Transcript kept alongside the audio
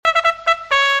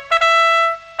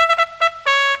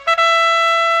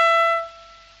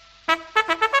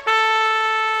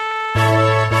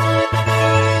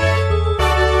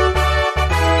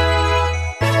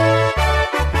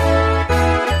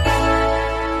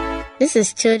This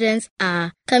is Children's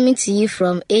Hour, coming to you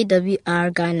from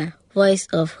AWR Ghana, Voice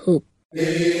of Hope.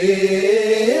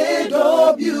 AWR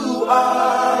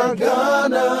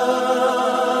Ghana,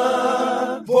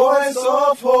 Voice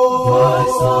of Hope.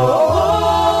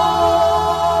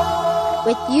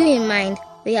 With you in mind,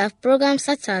 we have programs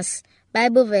such as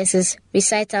Bible verses,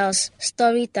 recitals,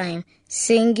 story time,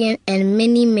 singing, and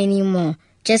many, many more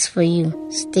just for you.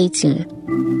 Stay tuned.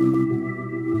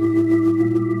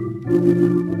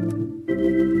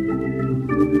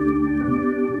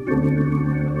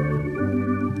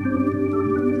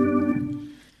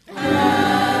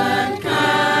 And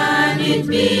can it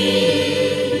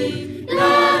be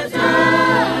that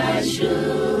I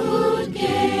should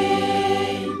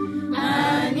gain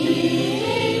an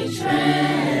interest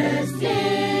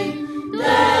in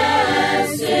the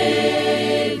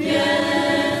Savior's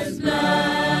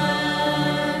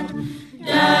blood?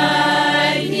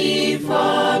 Died he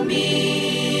for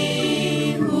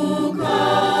me, who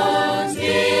caused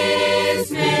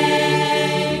his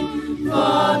name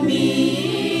for me?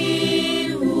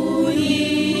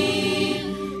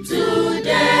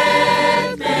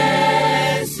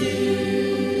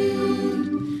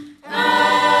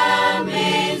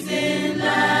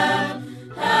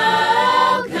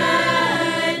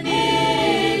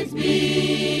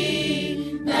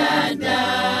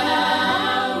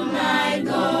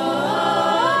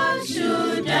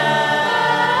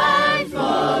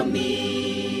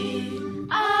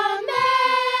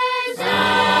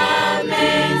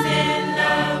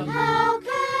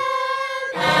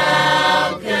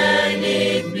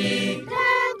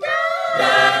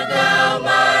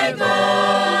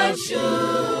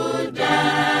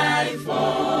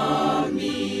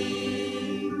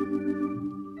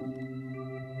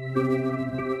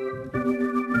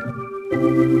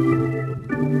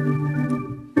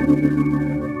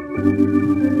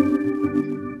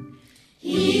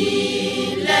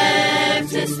 He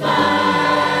left his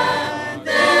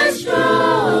Father's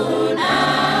throne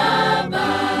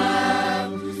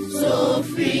above, so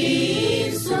free,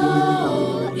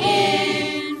 so infinite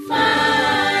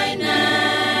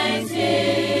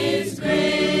his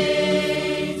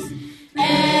grace,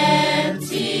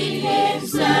 emptied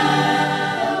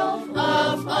himself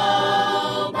of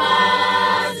all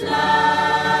but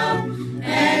love,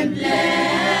 and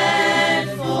bled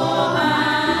for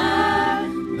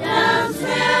Adam's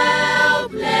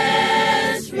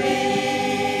helpless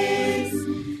race.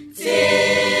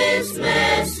 'Tis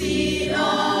mercy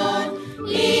on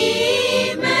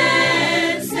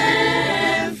immense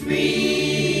and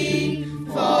free,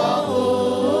 for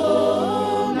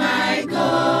oh my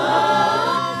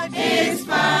God is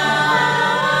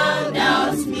found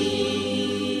out me.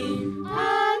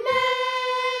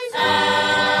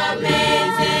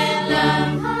 Amazing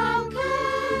love,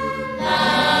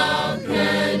 how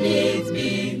can it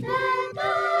be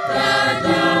that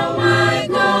thou, my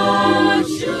God,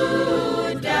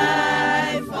 should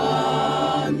die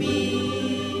for me?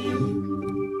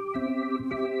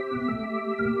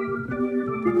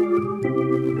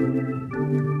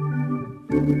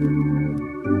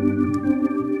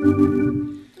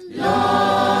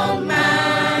 Long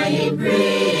my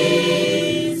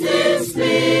prison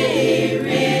spirits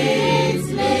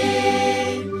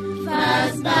lay,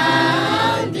 fast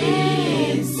bound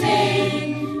in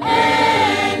sin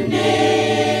and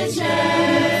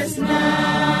nature's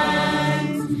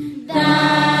night.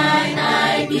 Thine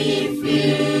eye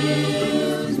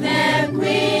diffused them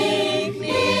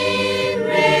quickening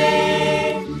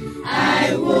ray.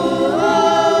 I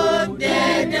woke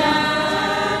the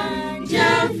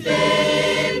dungeon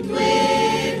filled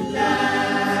with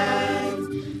light.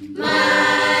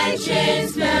 My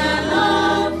chains fell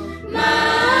off,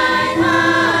 my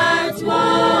heart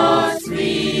was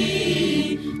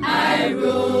free. I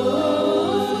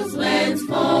rose, went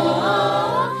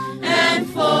forth, and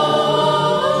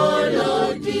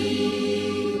followed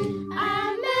thee.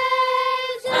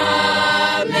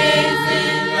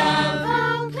 Amazing love,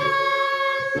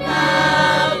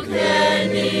 how can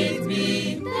it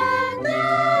be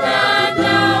that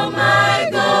thou, my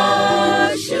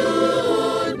God,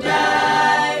 should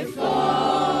die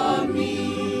for me?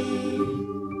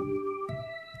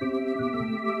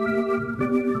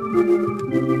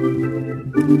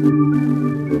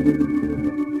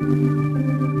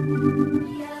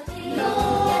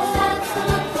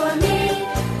 For me,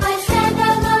 I stand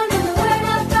alone in the word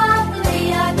of God,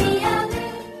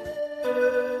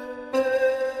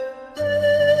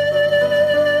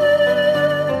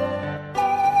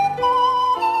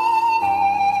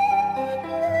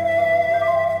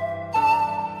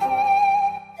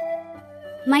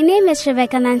 My name is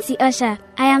Rebecca Nancy Usher.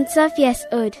 I am 12 years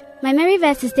old. My memory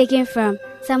verse is taken from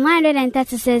Psalm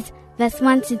 136, verse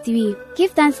 1 to 3. Give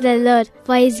thanks to the Lord,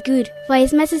 for he is good, for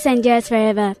his mercy endures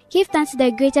forever. Give thanks to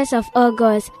the greatest of all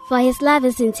gods, for his love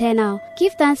is eternal.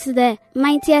 Give thanks to the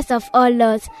mightiest of all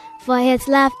lords, for his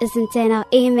love is eternal.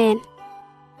 Amen.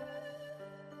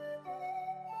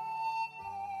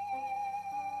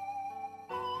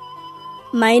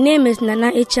 My name is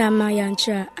Nana Ichama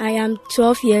Yantra. I am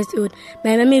 12 years old.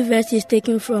 My memory verse is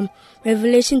taken from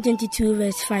Revelation 22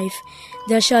 verse 5.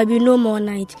 There shall be no more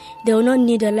night. They will not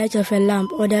need the light of a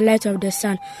lamp or the light of the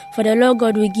sun, for the Lord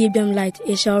God will give them light.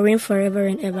 It shall reign forever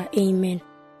and ever. Amen.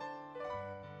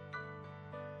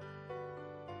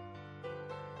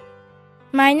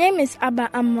 My name is Abba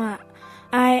Amwa.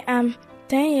 I am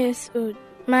 10 years old.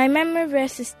 My memory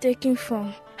verse is taken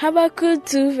from Habakkuk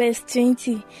 2 verse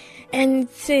 20. And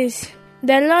it says,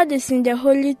 the Lord is in the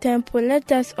holy temple. Let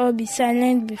us all be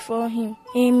silent before him.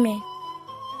 Amen.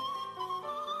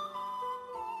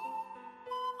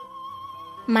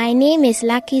 My name is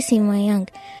Lucky Simoyang.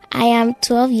 I am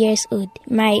 12 years old.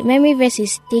 My memory verse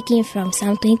is taken from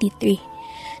Psalm 23.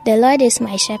 The Lord is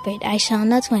my shepherd, I shall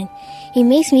not want. He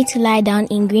makes me to lie down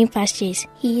in green pastures.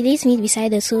 He leads me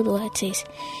beside the still waters.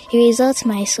 He exalts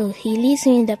my soul. He leads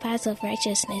me in the paths of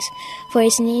righteousness. For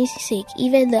his name's sake,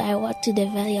 even though I walk through the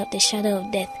valley of the shadow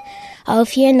of death, I will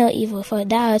fear no evil, for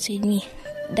thou art with me.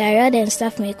 Thy rod and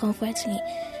staff may comfort me.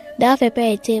 Thou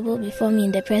prepare a table before me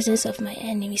in the presence of my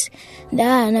enemies.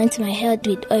 Thou anoint my head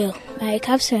with oil. My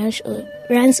cup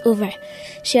runs over.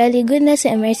 Surely goodness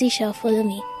and mercy shall follow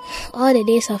me all the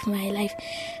days of my life,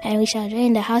 and we shall dwell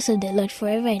in the house of the Lord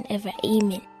forever and ever.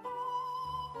 Amen.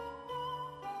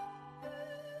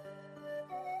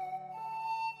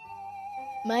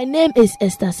 My name is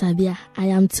Esther Sabia. I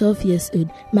am 12 years old.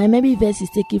 My memory verse is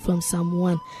taken from Psalm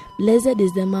 1. Blessed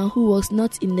is the man who walks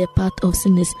not in the path of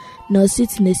sinners, nor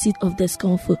sits in the seat of the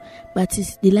scornful, but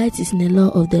his delight is in the law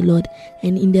of the Lord,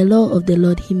 and in the law of the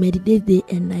Lord he meditates day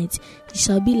and night. He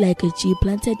shall be like a tree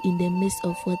planted in the midst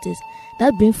of waters,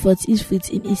 that bring forth its fruit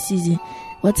in its season.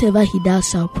 Whatever he does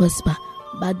shall prosper.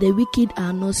 But the wicked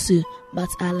are not so, but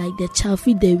are like the chaff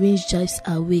which the wind drives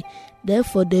away.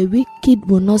 Therefore the wicked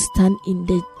will not stand in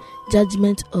the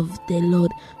judgment of the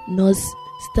Lord, nor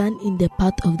stand in the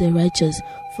path of the righteous.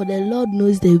 For the Lord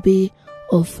knows the way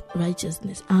of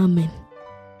righteousness. Amen.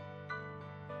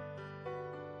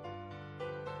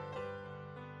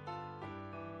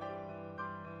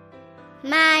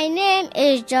 My name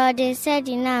is Jordan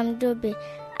Sedinam Dobe.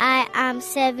 I am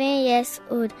 7 years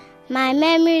old. My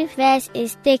memory verse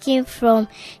is taken from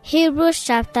Hebrews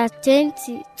chapter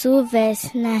 22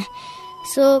 verse 9.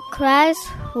 So Christ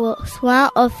was one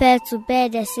offered to bear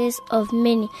the sins of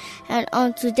many, and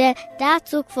unto them that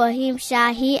took for him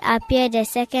shall he appear the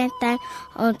second time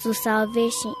unto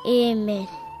salvation. Amen.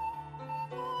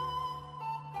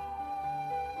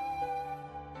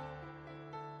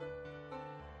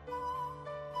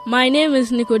 My name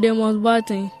is Nicodemus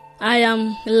Barton. I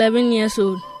am 11 years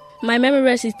old. My memory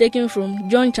verse is taken from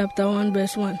John chapter 1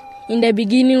 verse 1. In the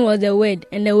beginning was the Word,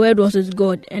 and the Word was with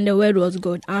God, and the Word was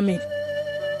God. Amen.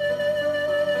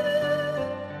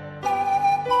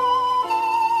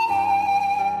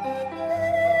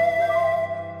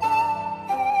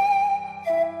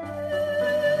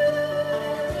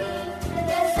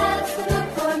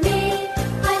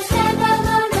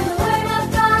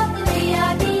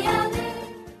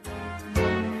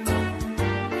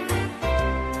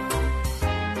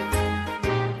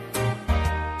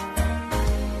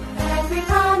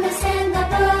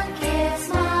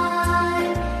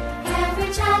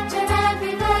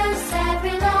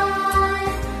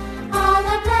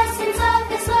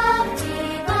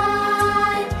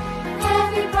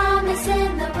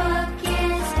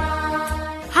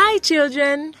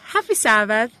 Children, happy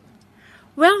Sabbath.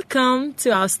 Welcome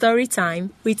to our story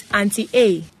time with Auntie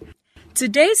A.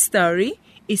 Today's story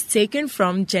is taken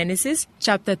from Genesis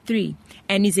chapter 3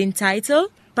 and is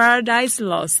entitled Paradise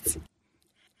Lost.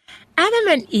 Adam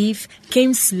and Eve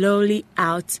came slowly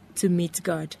out to meet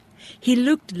God. He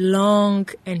looked long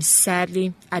and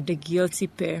sadly at the guilty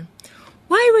pair.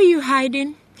 "Why were you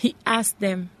hiding?" he asked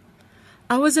them.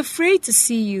 "I was afraid to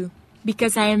see you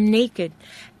because I am naked,"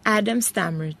 Adam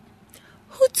stammered.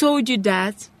 "Who told you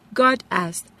that?" God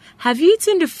asked. "Have you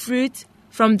eaten the fruit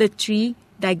from the tree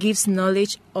that gives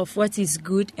knowledge of what is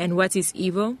good and what is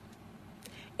evil?"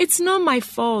 "It's not my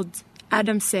fault,"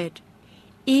 Adam said.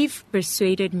 "Eve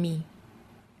persuaded me."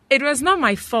 "It was not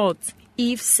my fault,"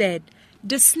 Eve said.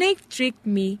 "The snake tricked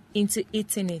me into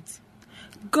eating it."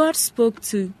 God spoke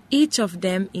to each of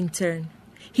them in turn.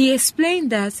 He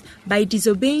explained that by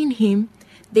disobeying him,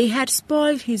 they had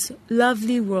spoiled his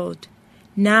lovely world.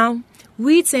 Now,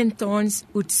 Weeds and thorns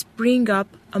would spring up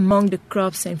among the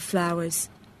crops and flowers.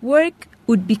 Work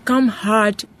would become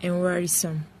hard and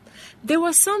wearisome. There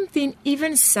was something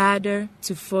even sadder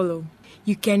to follow.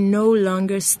 You can no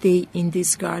longer stay in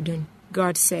this garden,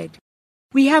 God said.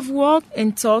 We have walked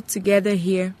and talked together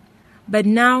here, but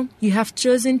now you have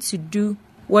chosen to do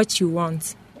what you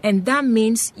want. And that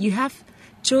means you have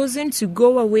chosen to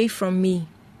go away from me.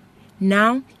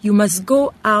 Now you must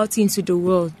go out into the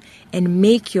world and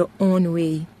make your own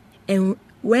way. And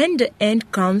when the end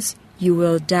comes, you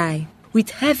will die.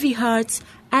 With heavy hearts,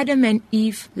 Adam and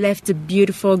Eve left the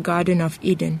beautiful Garden of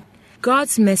Eden.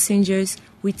 God's messengers,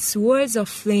 with swords of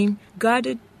flame,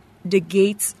 guarded the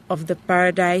gates of the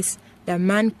paradise that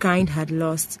mankind had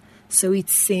lost, so it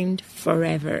seemed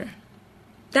forever.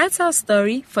 That's our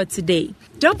story for today.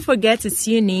 Don't forget to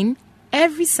tune in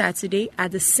every Saturday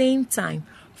at the same time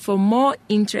for more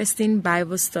interesting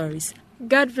Bible stories.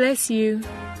 God bless you.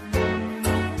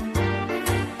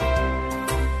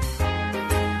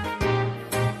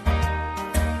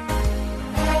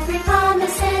 Every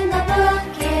promise in the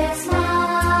book is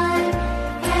mine.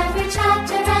 Every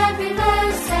chapter, every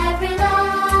verse, every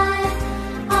line.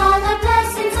 All the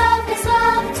blessings of His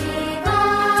love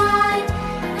divine.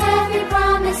 Every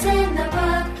promise in the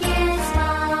book is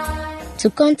mine. To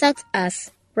contact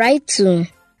us, write to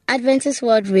Adventist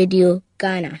World Radio,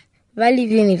 Ghana, Valley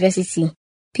View University,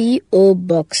 P.O.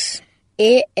 Box,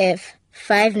 AF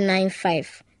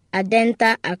 595,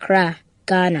 Adenta, Accra,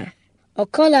 Ghana. Or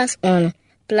call us on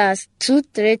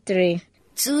 +233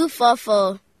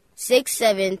 244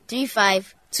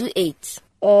 673528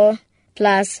 or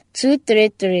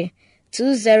 +233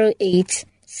 208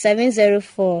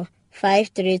 704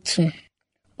 532.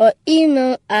 Or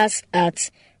email us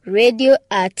at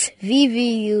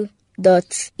radio@vvu.edu.gh.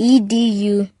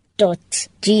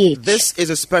 This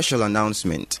is a special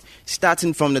announcement.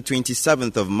 Starting from the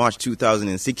 27th of March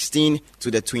 2016 to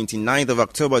the 29th of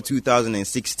October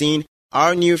 2016,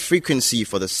 our new frequency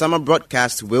for the summer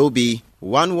broadcast will be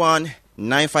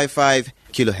 11955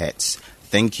 kilohertz.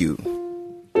 Thank you.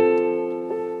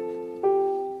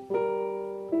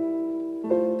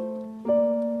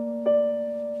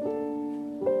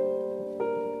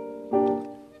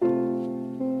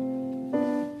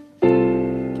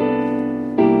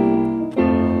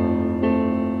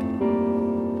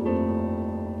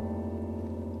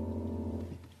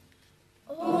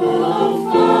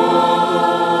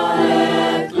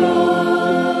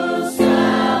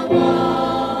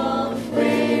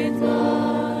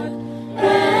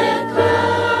 Echo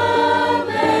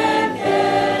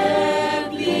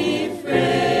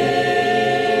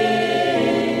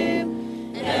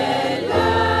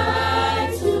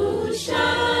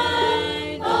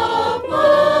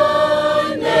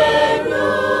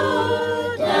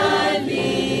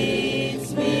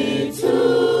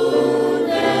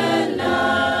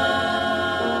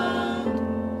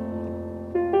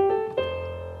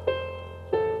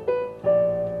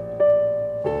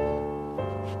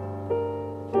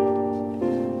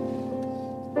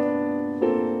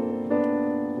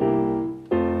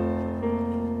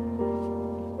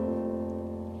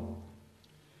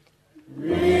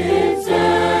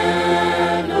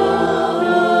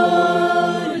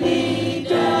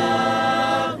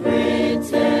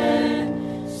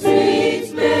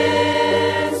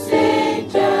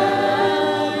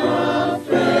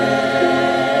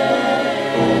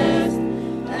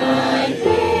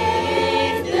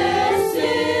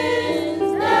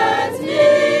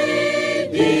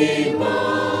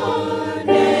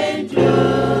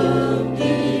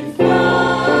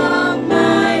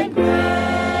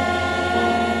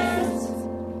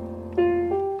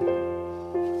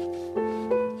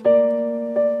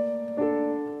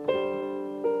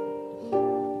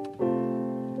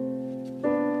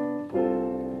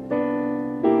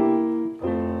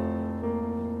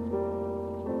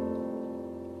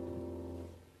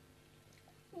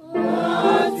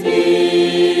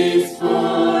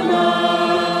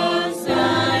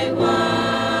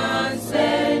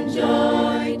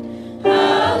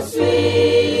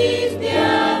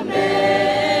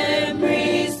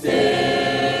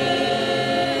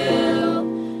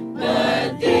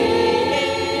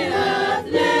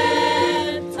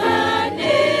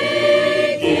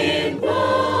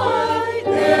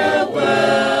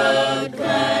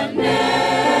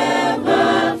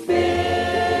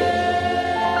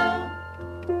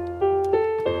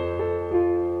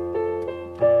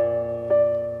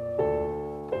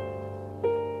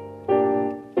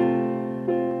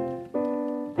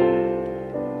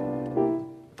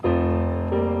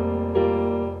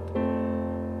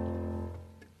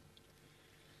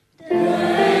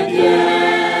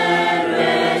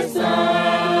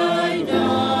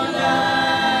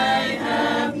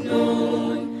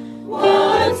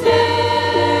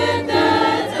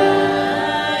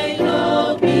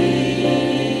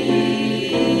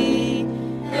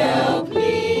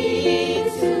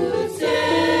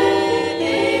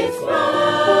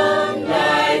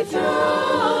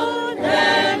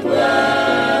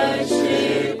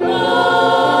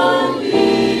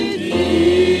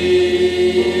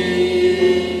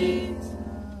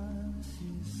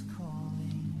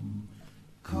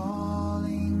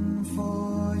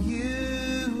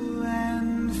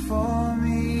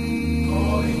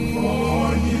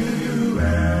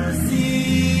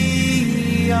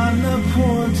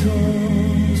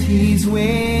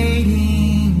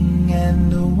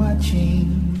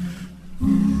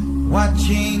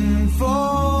watching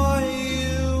for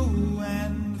you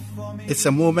and for me. It's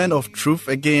a moment of truth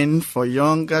again for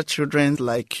younger children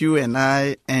like you and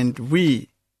I, and we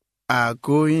are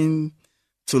going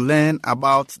to learn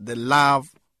about the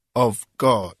love of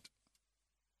God.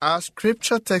 Our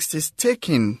scripture text is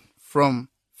taken from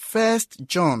 1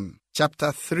 John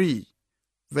chapter 3,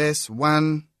 verse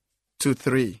 1 to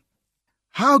 3.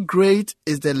 How great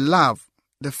is the love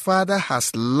the Father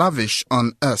has lavished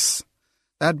on us,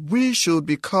 that we should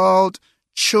be called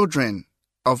children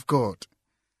of God.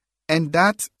 And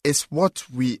that is what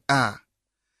we are.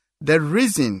 The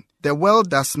reason the world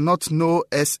does not know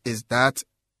us is that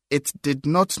it did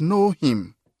not know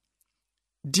him.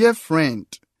 Dear friend,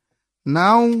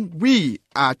 now we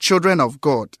are children of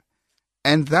God,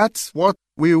 and that's what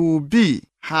we will be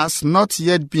has not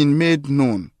yet been made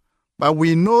known. But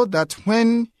we know that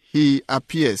when he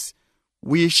appears,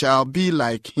 we shall be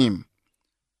like him,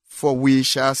 for we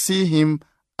shall see him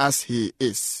as he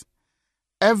is.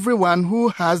 Everyone who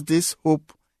has this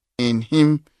hope in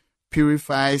him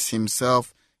purifies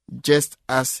himself just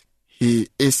as he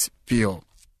is pure.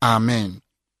 Amen.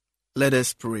 Let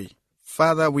us pray.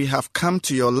 Father, we have come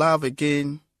to your love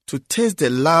again to taste the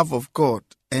love of God,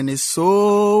 and it's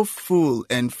so full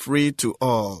and free to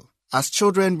all. As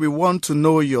children, we want to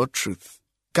know your truth.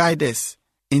 Guide us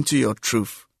into your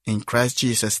truth. In Christ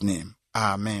Jesus' name.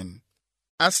 Amen.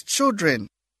 As children,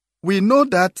 we know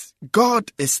that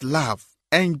God is love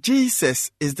and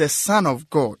Jesus is the Son of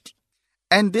God.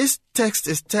 And this text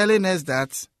is telling us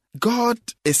that God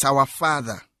is our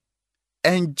Father.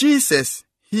 And Jesus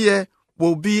here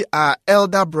will be our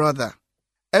elder brother.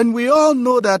 And we all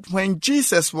know that when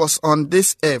Jesus was on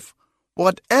this earth,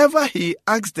 whatever he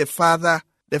asked the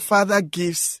Father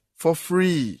gives for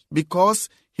free because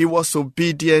he was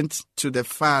obedient to the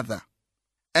Father.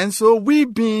 And so we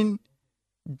being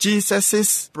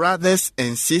Jesus' brothers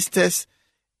and sisters,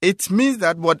 it means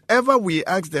that whatever we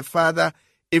ask the Father,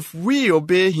 if we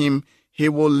obey him, he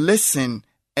will listen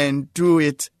and do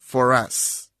it for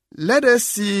us. Let us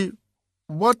see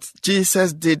what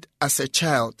Jesus did as a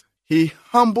child. He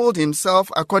humbled himself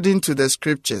according to the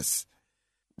scriptures.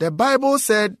 The Bible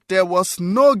said there was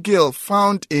no guile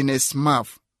found in his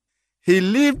mouth. He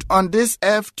lived on this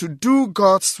earth to do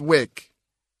God's work.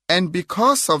 And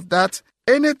because of that,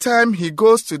 anytime he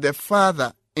goes to the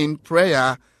Father in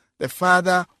prayer, the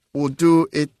Father will do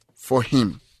it for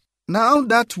him. Now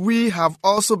that we have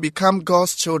also become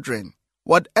God's children,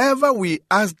 whatever we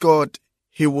ask God,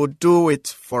 he will do it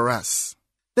for us.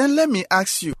 Then let me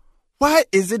ask you, why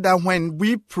is it that when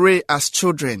we pray as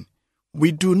children,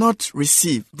 we do not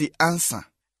receive the answer?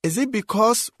 Is it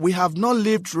because we have not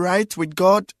lived right with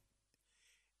God?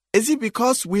 Is it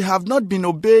because we have not been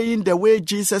obeying the way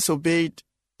Jesus obeyed?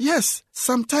 Yes,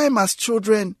 sometimes as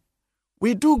children,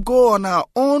 we do go on our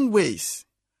own ways.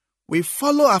 We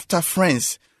follow after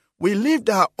friends. We live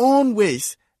our own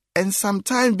ways. And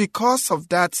sometimes because of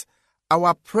that,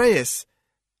 our prayers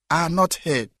are not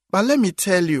heard. But let me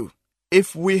tell you,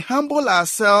 if we humble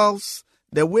ourselves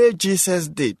the way Jesus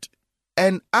did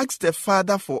and ask the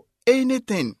Father for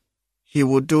anything, he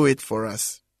will do it for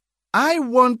us. I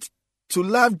want to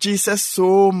love Jesus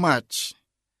so much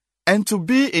and to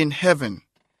be in heaven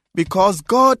because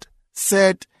God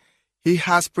said he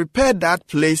has prepared that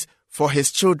place for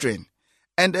his children.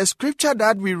 And the scripture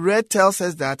that we read tells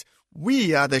us that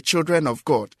we are the children of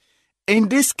God. In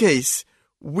this case,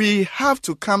 we have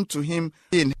to come to him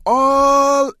in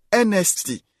all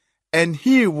honesty, and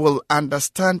he will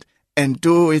understand and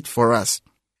do it for us.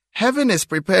 Heaven is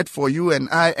prepared for you and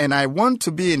I want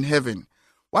to be in heaven.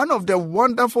 One of the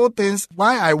wonderful things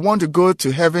why I want to go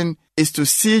to heaven is to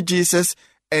see Jesus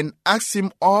and ask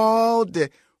him all the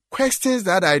questions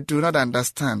that I do not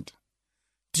understand.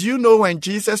 Do you know when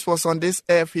Jesus was on this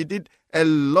earth, he did a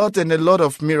lot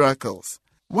of miracles.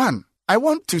 One, I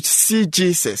want to see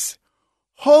Jesus,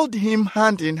 hold him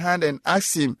hand in hand and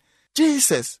ask him,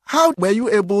 Jesus, how were you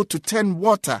able to turn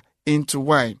water into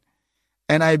wine?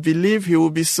 And I believe he will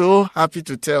be so happy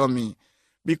to tell me.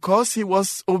 Because he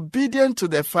was obedient to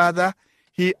the Father,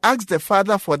 he asked the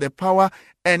Father for the power,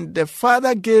 and the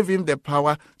Father gave him the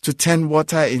power to turn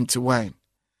water into wine.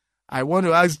 I want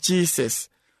to ask Jesus,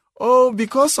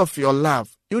 because of your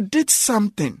love, you did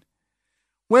something.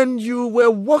 When you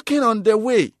were walking on the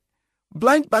way,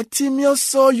 blind Bartimaeus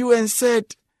saw you and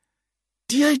said,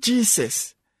 Dear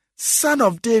Jesus, Son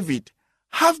of David,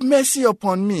 have mercy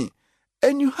upon me.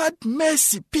 And you had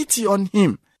mercy, pity on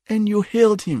him, and you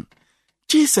healed him.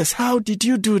 Jesus, how did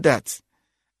you do that?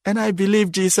 And I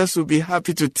believe Jesus will be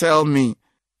happy to tell me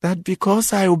that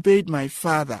because I obeyed my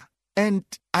Father and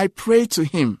I prayed to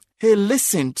him, he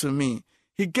listened to me.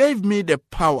 He gave me the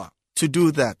power to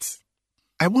do that.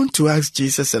 I want to ask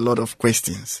Jesus a lot of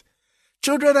questions.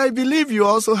 Children, I believe you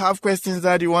also have questions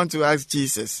that you want to ask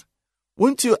Jesus.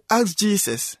 Won't you ask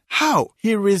Jesus how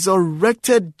he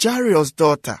resurrected Jairus'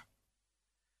 daughter?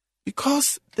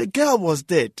 Because the girl was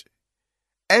dead.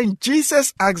 And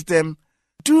Jesus asked them,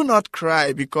 do not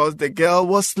cry, because the girl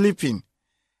was sleeping.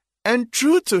 And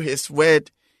true to his word,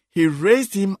 he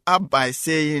raised him up by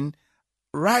saying,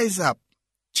 rise up.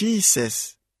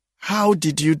 Jesus, how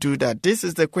did you do that? This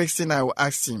is the question I will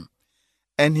ask him.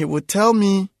 And he will tell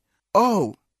me,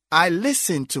 oh, I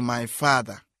listened to my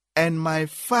Father, and my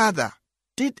Father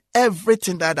did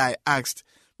everything that I asked,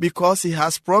 because he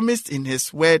has promised in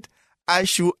his word, I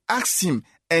should ask him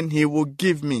and he will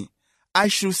give me. I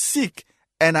should seek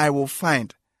and I will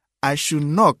find. I should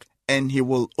knock and he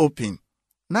will open.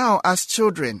 Now, as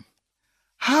children,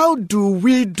 how do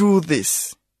we do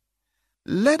this?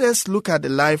 Let us look at the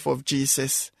life of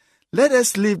Jesus. Let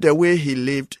us live the way he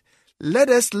lived. Let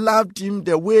us love him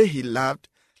the way he loved.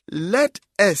 Let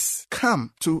us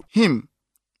come to him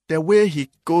the way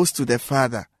he goes to the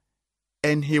Father,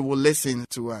 and he will listen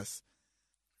to us.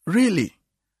 Really,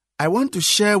 I want to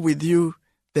share with you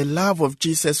the love of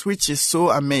Jesus, which is so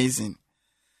amazing.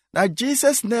 Now,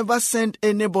 Jesus never sent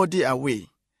anybody away.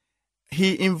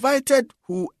 He invited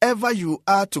whoever you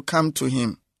are to come to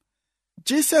him.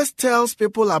 Jesus tells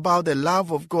people about the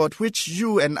love of God, which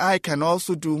you and I can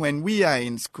also do when we are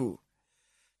in school.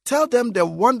 Tell them the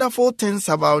wonderful things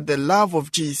about the love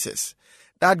of Jesus,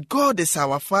 that God is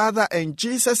our Father and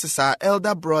Jesus is our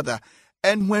elder brother.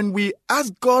 And when we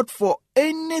ask God for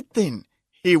anything,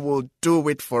 he will do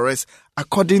it for us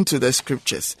according to the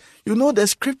scriptures. You know, the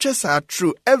scriptures are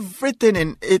true. Everything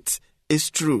in it is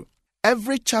true.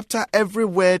 Every chapter, every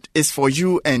word is for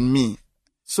you and me.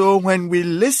 So when we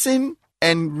listen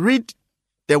and read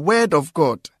the word of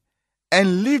God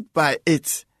and live by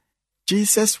it,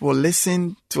 Jesus will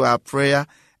listen to our prayer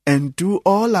and do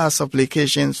all our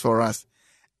supplications for us.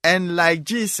 And like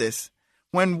Jesus,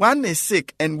 when one is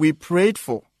sick and we prayed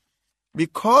for,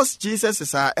 because Jesus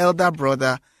is our elder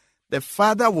brother, the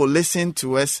Father will listen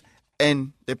to us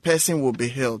and the person will be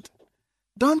healed.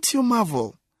 Don't you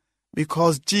marvel?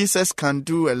 Because Jesus can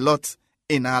do a lot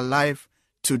in our life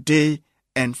today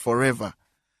and forever.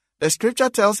 The scripture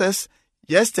tells us,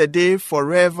 yesterday,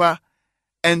 forever,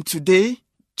 and today,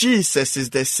 Jesus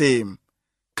is the same.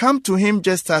 Come to him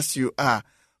just as you are.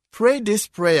 Pray this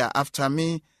prayer after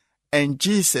me, and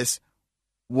Jesus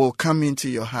will come into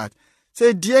your heart.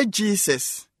 Say, dear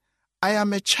Jesus, I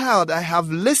am a child. I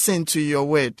have listened to your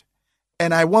word,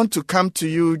 and I want to come to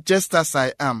you just as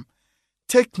I am.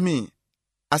 Take me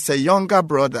as a younger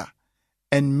brother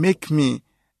and make me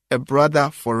a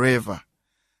brother forever.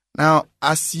 Now,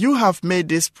 as you have made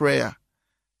this prayer,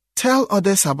 tell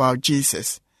others about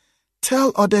Jesus.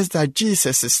 Tell others that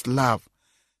Jesus is love.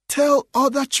 Tell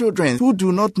other children who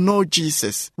do not know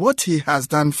Jesus what he has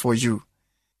done for you.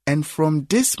 And from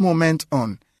this moment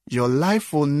on, your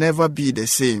life will never be the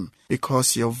same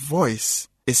because your voice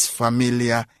is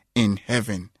familiar in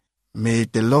heaven. May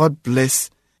the Lord bless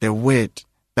the word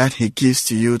that he gives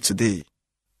to you today.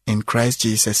 In Christ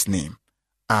Jesus' name.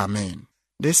 Amen.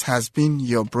 This has been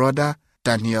your brother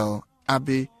Daniel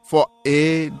Abbey for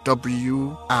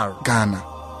AWR Ghana.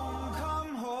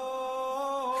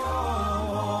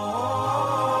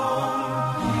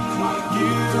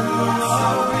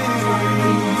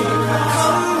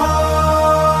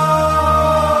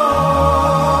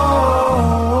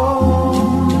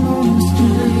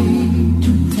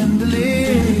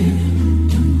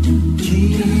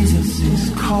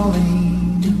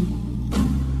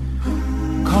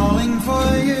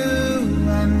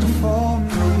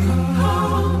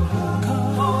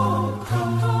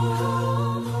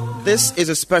 This is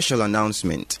a special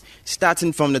announcement.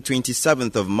 Starting from the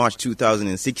 27th of March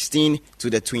 2016 to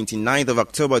the 29th of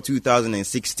October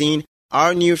 2016,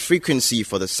 our new frequency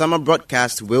for the summer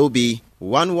broadcast will be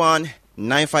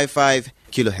 11955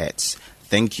 kilohertz.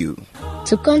 Thank you.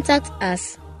 To contact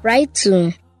us, write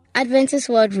to Adventist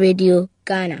World Radio,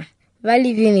 Ghana,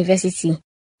 Valley View University,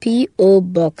 P.O.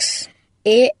 Box,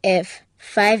 AF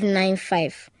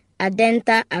 595,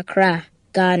 Adenta, Accra,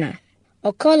 Ghana.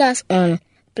 Or call us on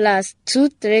plus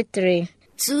 233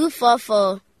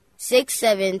 244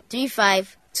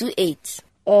 673528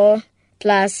 or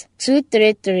plus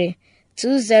 233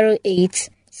 208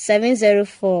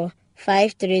 704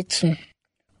 532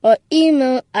 or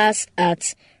email us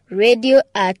at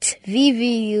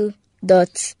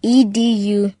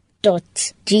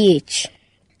radio@vvu.edu.gh.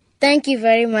 Thank you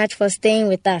very much for staying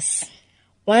with us.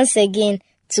 Once again,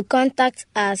 to contact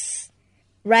us,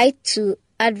 write to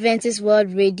Adventist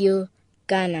World Radio,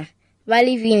 Ghana.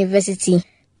 Valley View University,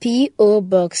 P.O.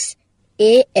 Box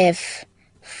AF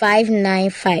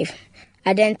 595,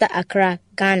 Adenta, Accra,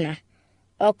 Ghana.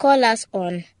 Or call us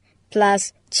on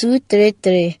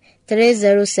 +233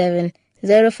 307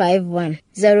 051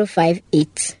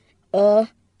 058 or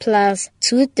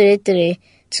 +233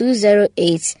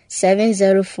 208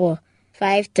 704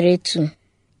 532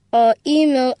 or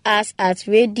email us at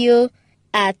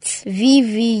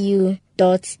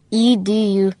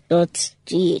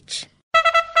radio@vvu.edu.gh.